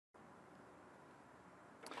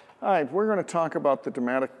All right, we're going to talk about the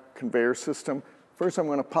Dematic Conveyor system. First, I'm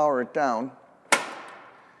going to power it down.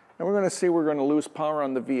 And we're going to see we're going to lose power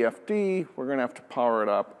on the VFD. We're going to have to power it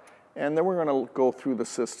up. And then we're going to go through the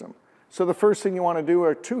system. So the first thing you want to do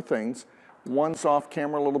are two things. One's off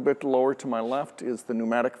camera a little bit lower to my left is the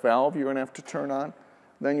pneumatic valve you're going to have to turn on.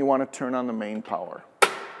 Then you want to turn on the main power.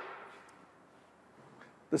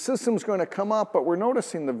 The system's going to come up, but we're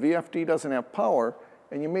noticing the VFD doesn't have power,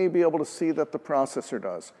 and you may be able to see that the processor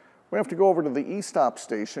does. We have to go over to the e-stop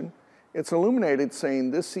station. It's illuminated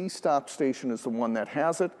saying this e-stop station is the one that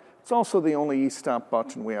has it. It's also the only e-stop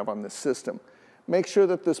button we have on this system. Make sure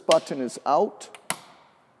that this button is out,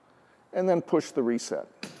 and then push the reset.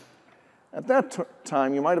 At that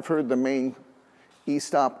time, you might have heard the main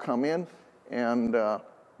e-stop come in, and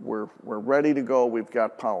we're ready to go. We've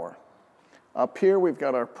got power. Up here, we've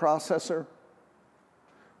got our processor.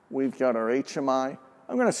 We've got our HMI.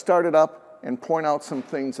 I'm going to start it up and point out some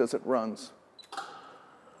things as it runs.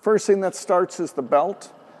 First thing that starts is the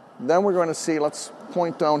belt. Then we're going to see, let's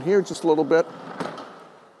point down here just a little bit.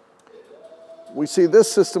 We see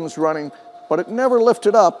this system is running, but it never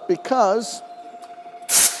lifted up because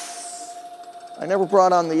I never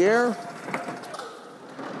brought on the air,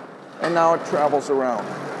 and now it travels around.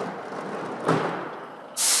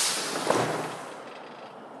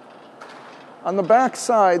 On the back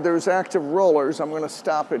side, there's active rollers. I'm going to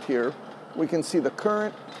stop it here. We can see the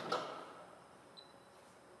current.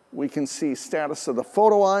 We can see status of the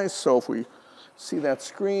photo eyes. So if we see that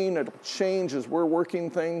screen, it'll change as we're working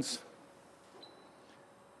things.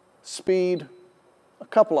 Speed, a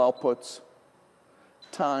couple outputs,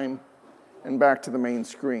 time, and back to the main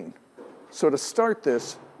screen. So to start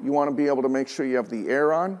this, you want to be able to make sure you have the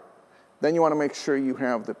air on. Then you want to make sure you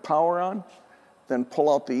have the power on. Then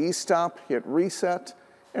pull out the e-stop, hit reset,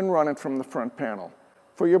 and run it from the front panel.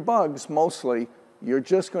 For your bugs, mostly, you're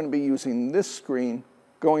just going to be using this screen,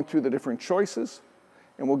 going through the different choices,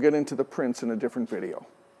 and we'll get into the prints in a different video.